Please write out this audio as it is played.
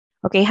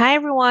Okay, hi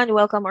everyone.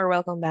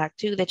 Welcome back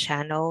to the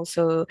channel.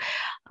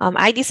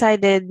 I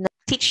decided na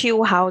teach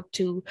you how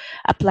to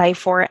apply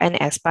for an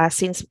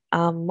Spass since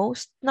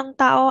most ng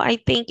tao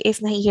I think is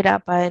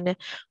nahihirapan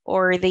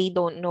or they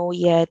don't know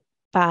yet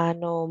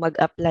paano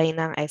mag-apply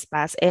ng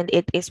Spass, and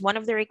it is one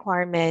of the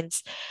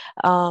requirements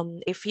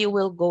if you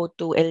will go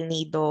to El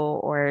Nido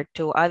or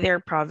to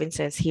other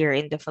provinces here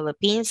in the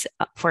Philippines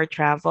for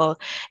travel.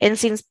 And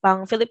since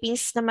pang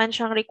Philippines naman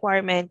siyang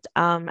requirement,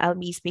 I'll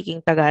be speaking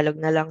Tagalog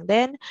na lang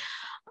din.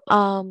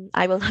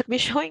 I will not be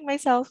showing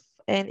myself,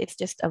 and it's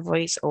just a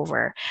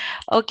voiceover.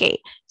 Okay,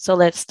 so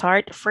let's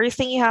start. First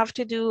thing you have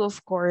to do,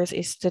 of course,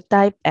 is to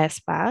type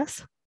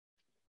Espass.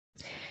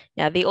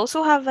 Yeah, they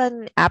also have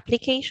an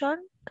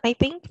application. I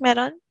think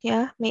meron.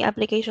 Yeah, may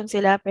application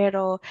sila,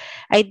 pero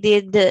I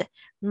did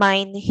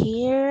mine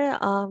here.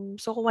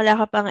 So kung wala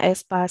ka pang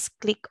Espass,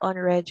 click on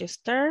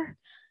register.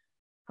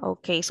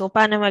 Okay, so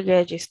paano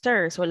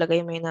mag-register? So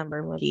lagay mo yung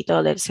number mo dito.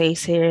 Let's say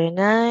 09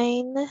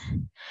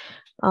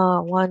 1, 2,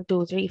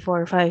 3,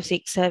 4, 5,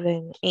 6,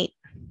 7, 8,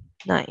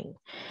 9.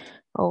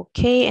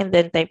 Okay, and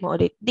then type mo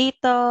ulit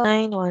dito.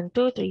 9, 1,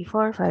 2, 3,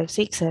 4, 5,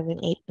 6,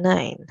 7, 8,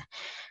 9.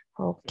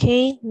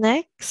 Okay,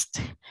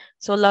 next.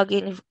 So,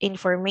 login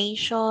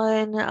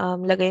information.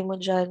 Lagay mo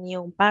dyan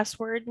yung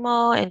password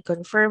mo and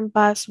confirm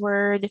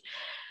password.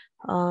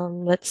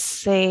 Let's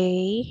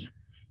say,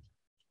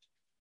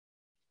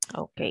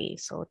 okay,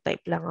 so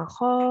type lang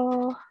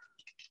ako.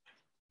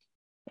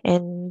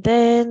 And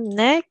then,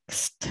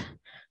 next.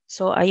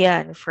 So,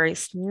 ayan,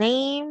 first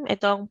name.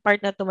 Itong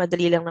part na to,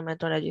 madali lang naman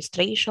to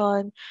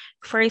registration.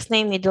 First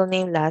name, middle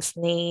name, last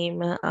name,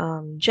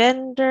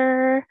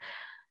 gender,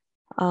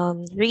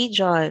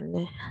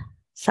 region.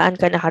 Saan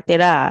ka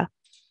nakatira?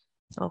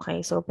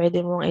 Okay, so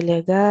pwede mong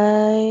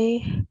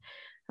ilagay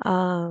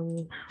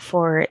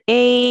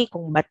 4A,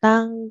 kung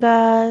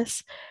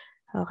Batangas.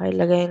 Okay,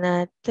 lagay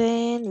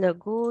natin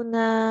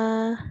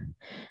Laguna.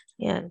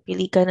 Yan,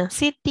 pili ka ng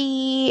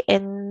city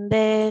and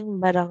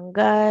then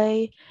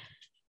barangay.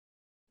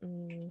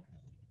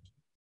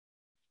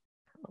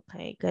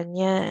 Okay,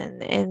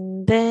 ganyan.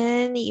 And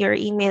then your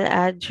email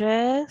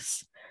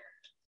address.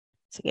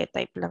 Sige,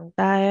 type lang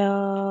tayo.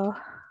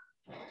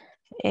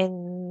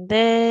 And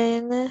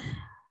then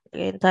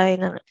lagyan tayo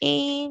ng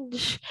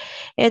age.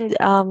 And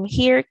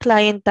here,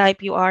 client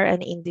type, you are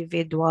an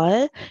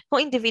individual.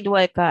 Kung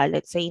individual ka,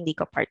 let's say hindi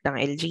ka part ng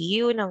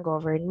LGU, ng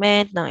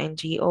government, ng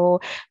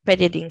NGO,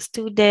 pwede ding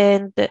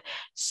student.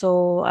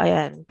 So,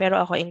 ayan. Pero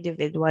ako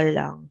individual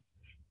lang.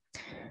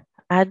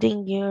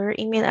 Adding your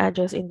email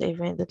address in the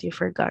event that you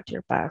forgot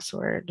your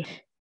password.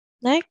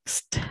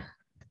 Next.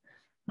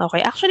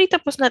 Okay, actually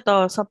tapos na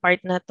to sa part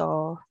na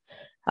to.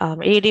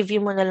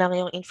 I-review mo na lang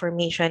yung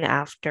information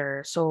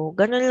after. So,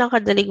 ganun lang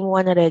kadali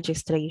gumawa na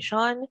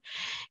registration.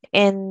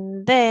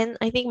 And then,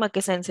 I think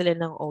magkasend sila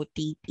ng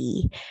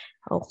OTP.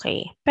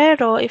 Okay.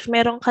 Pero, if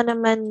meron ka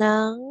naman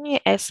ng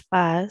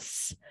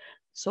Espass,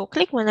 so,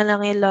 click mo na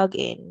lang yung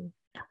login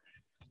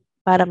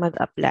para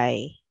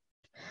mag-apply.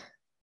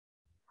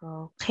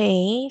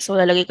 Okay. So,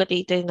 lalagay ko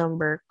dito yung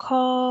number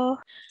ko.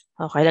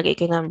 Okay, lagay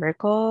ko yung number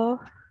ko.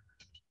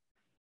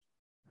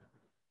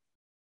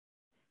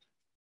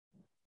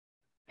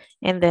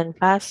 And then,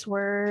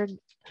 password.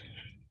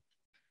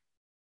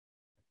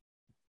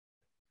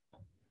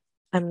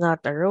 I'm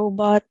not a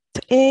robot.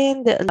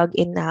 And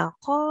login na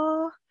ako.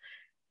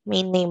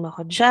 May name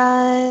ako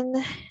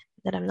dyan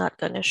that I'm not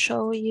gonna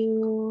show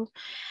you.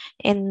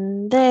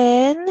 And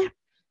then,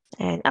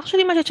 and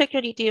actually, check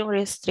nyo dito yung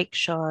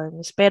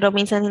restrictions. Pero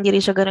minsan hindi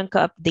rin siya ganun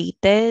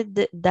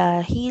ka-updated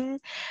dahil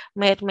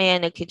maya't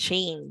maya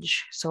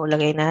nag-change. So,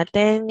 lagay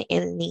natin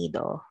El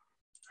Nido.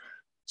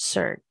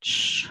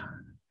 Search.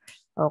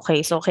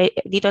 Okay, so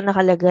dito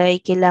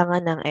nakalagay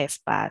kailangan ng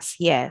Espass.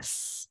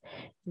 Yes.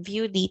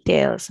 View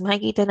details.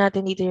 Makikita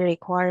natin dito yung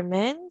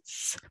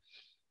requirements.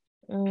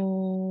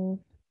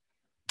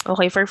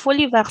 Okay, for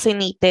fully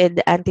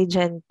vaccinated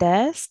antigen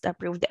test,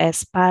 approved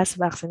Espass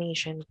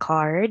vaccination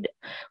card,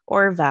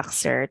 or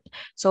Vaxcert.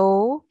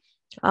 So,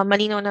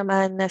 malinaw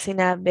naman na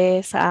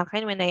sinabi sa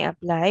akin when I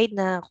applied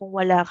na kung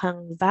wala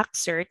kang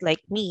Vaxcert,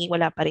 like me,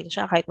 wala pa rin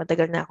siya kahit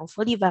matagal na akong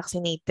fully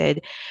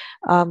vaccinated,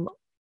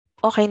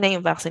 okay na yung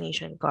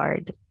vaccination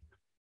card.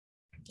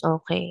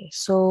 Okay,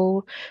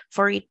 so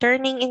for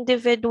returning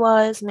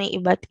individuals, may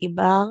iba't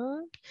iba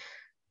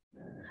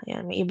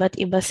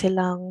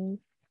silang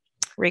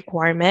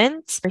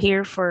requirements. We're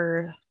here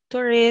for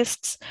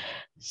tourists.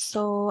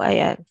 So,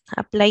 ayan,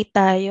 apply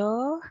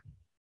tayo.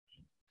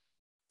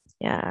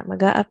 Yeah,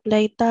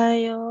 mag-a-apply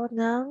tayo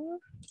ng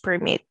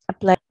permit.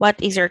 Apply. What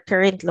is your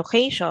current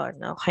location?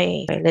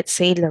 Okay, let's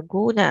say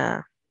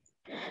Laguna.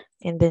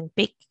 And then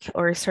pick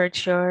or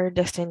search your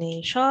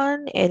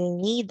destination,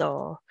 El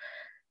Nido.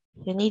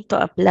 You need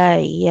to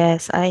apply.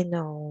 Yes, I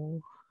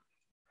know.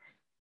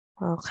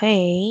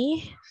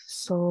 Okay,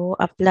 so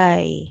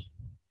apply.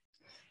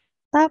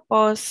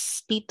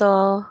 Tapos,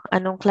 dito,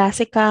 anong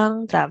klase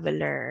kang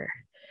traveler?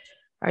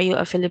 Are you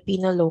a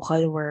Filipino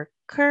local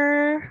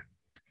worker?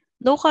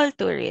 Local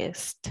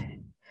tourist?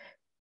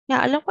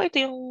 Yeah, alam ko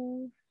ito yung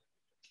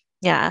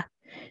Yeah.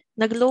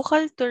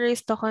 Nag-local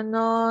tourist ako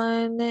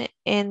no'n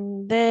and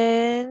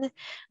then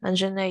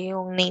andiyan na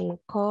yung name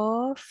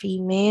ko,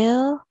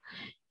 female,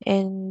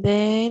 and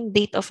then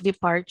date of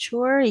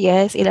departure,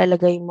 yes,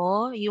 ilalagay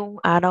mo yung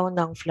araw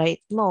ng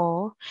flight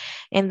mo,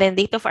 and then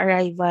date of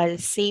arrival,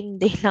 same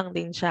day lang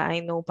din siya.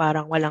 I know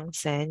parang walang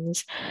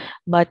sense,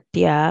 but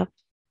yeah,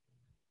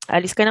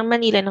 alis ka ng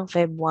Manila ng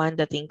Feb 1,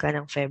 dating ka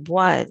ng Feb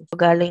 1.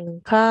 Galing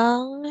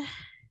kang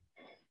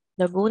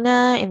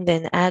Laguna and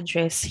then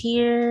address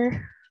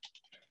here.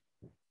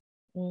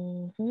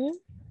 Mhm.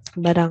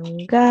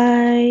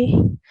 Barangay.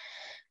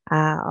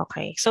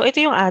 Okay. So, ito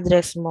yung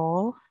address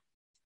mo.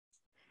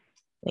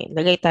 Wait,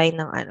 lagay tayo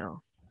ng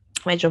ano,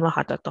 medyo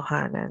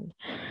makatotohanan.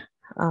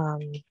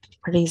 Um,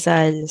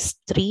 Rizal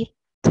Street,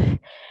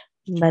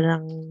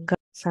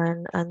 Barangay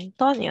San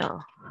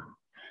Antonio.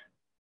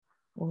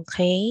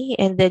 Okay.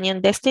 And then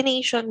yung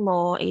destination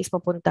mo is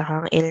papunta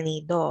kang El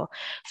Nido.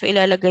 So,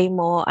 ilalagay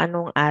mo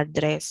anong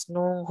address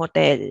nung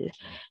hotel.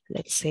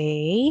 Let's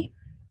say,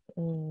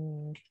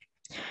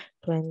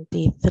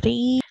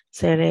 23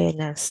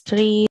 Serena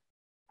Street,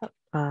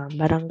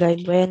 Barangay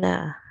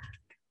Buena,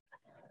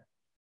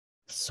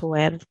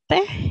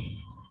 Suerte.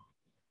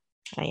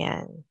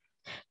 Ayan.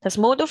 Tas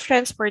mode of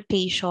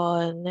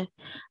transportation,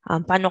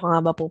 paano ka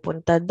nga ba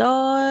pupunta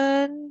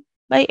do'n?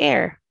 By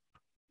air.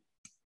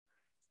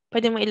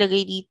 Puwede mo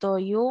ilagay dito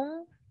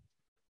yung,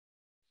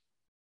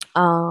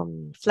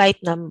 flight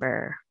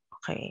number.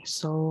 Okay,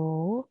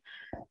 so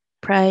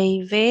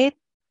private,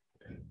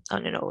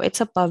 oh, no, it's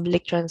a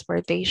public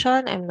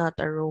transportation. I'm not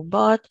a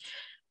robot.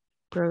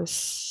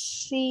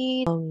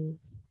 Proceed.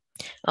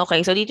 Okay,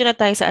 so dito na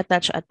tayo sa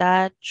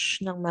attach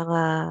ng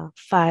mga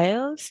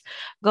files.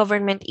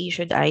 Government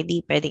issued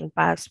ID, puwedeng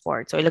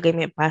passport. So, ilagay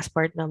mo yung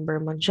passport number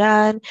mo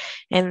diyan,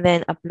 and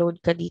then upload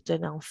ka dito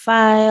ng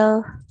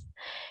file.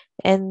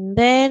 And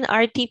then,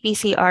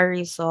 RT-PCR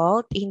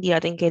result, hindi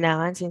natin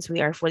kailangan since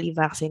we are fully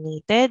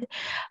vaccinated.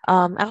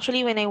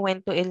 Actually, when I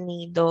went to El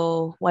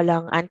Nido,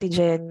 walang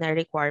antigen na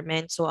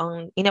requirement. So,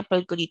 ang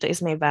in-upload ko dito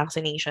is my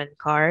vaccination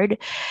card.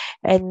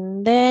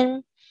 And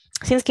then,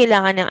 since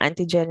kailangan ng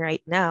antigen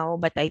right now,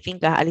 but I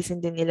think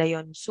aalisin din nila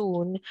yon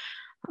soon,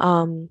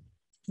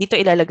 dito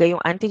ilalagay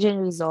yung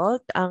antigen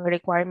result. Ang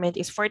requirement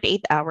is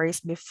 48 hours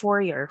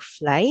before your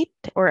flight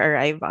or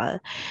arrival.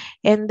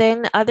 And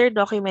then, other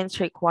documents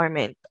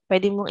requirement.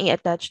 Pwede mong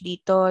i-attach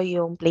dito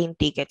yung plane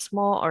tickets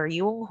mo or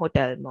yung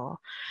hotel mo.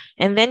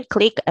 And then,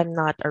 click I'm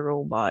not a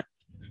robot.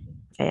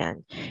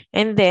 Ayan.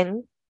 And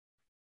then,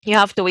 you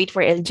have to wait for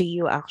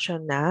LGU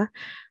action na.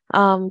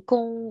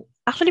 Kung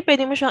actually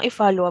pwede mo siyang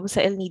i-follow up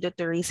sa El Nido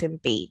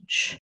Tourism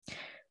page.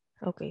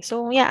 Okay,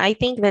 so yeah, I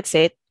think that's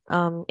it.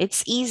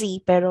 It's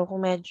easy pero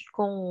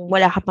kung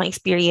wala ka pang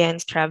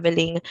experience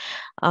traveling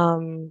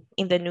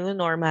in the new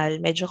normal,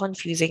 medyo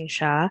confusing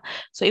siya.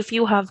 So if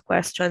you have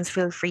questions,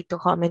 feel free to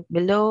comment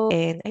below.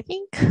 And I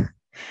think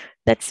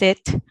that's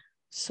it.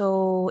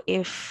 So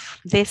if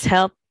this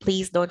helped,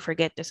 please don't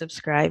forget to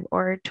subscribe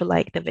or to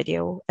like the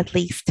video at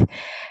least.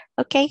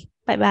 Okay,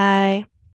 bye-bye.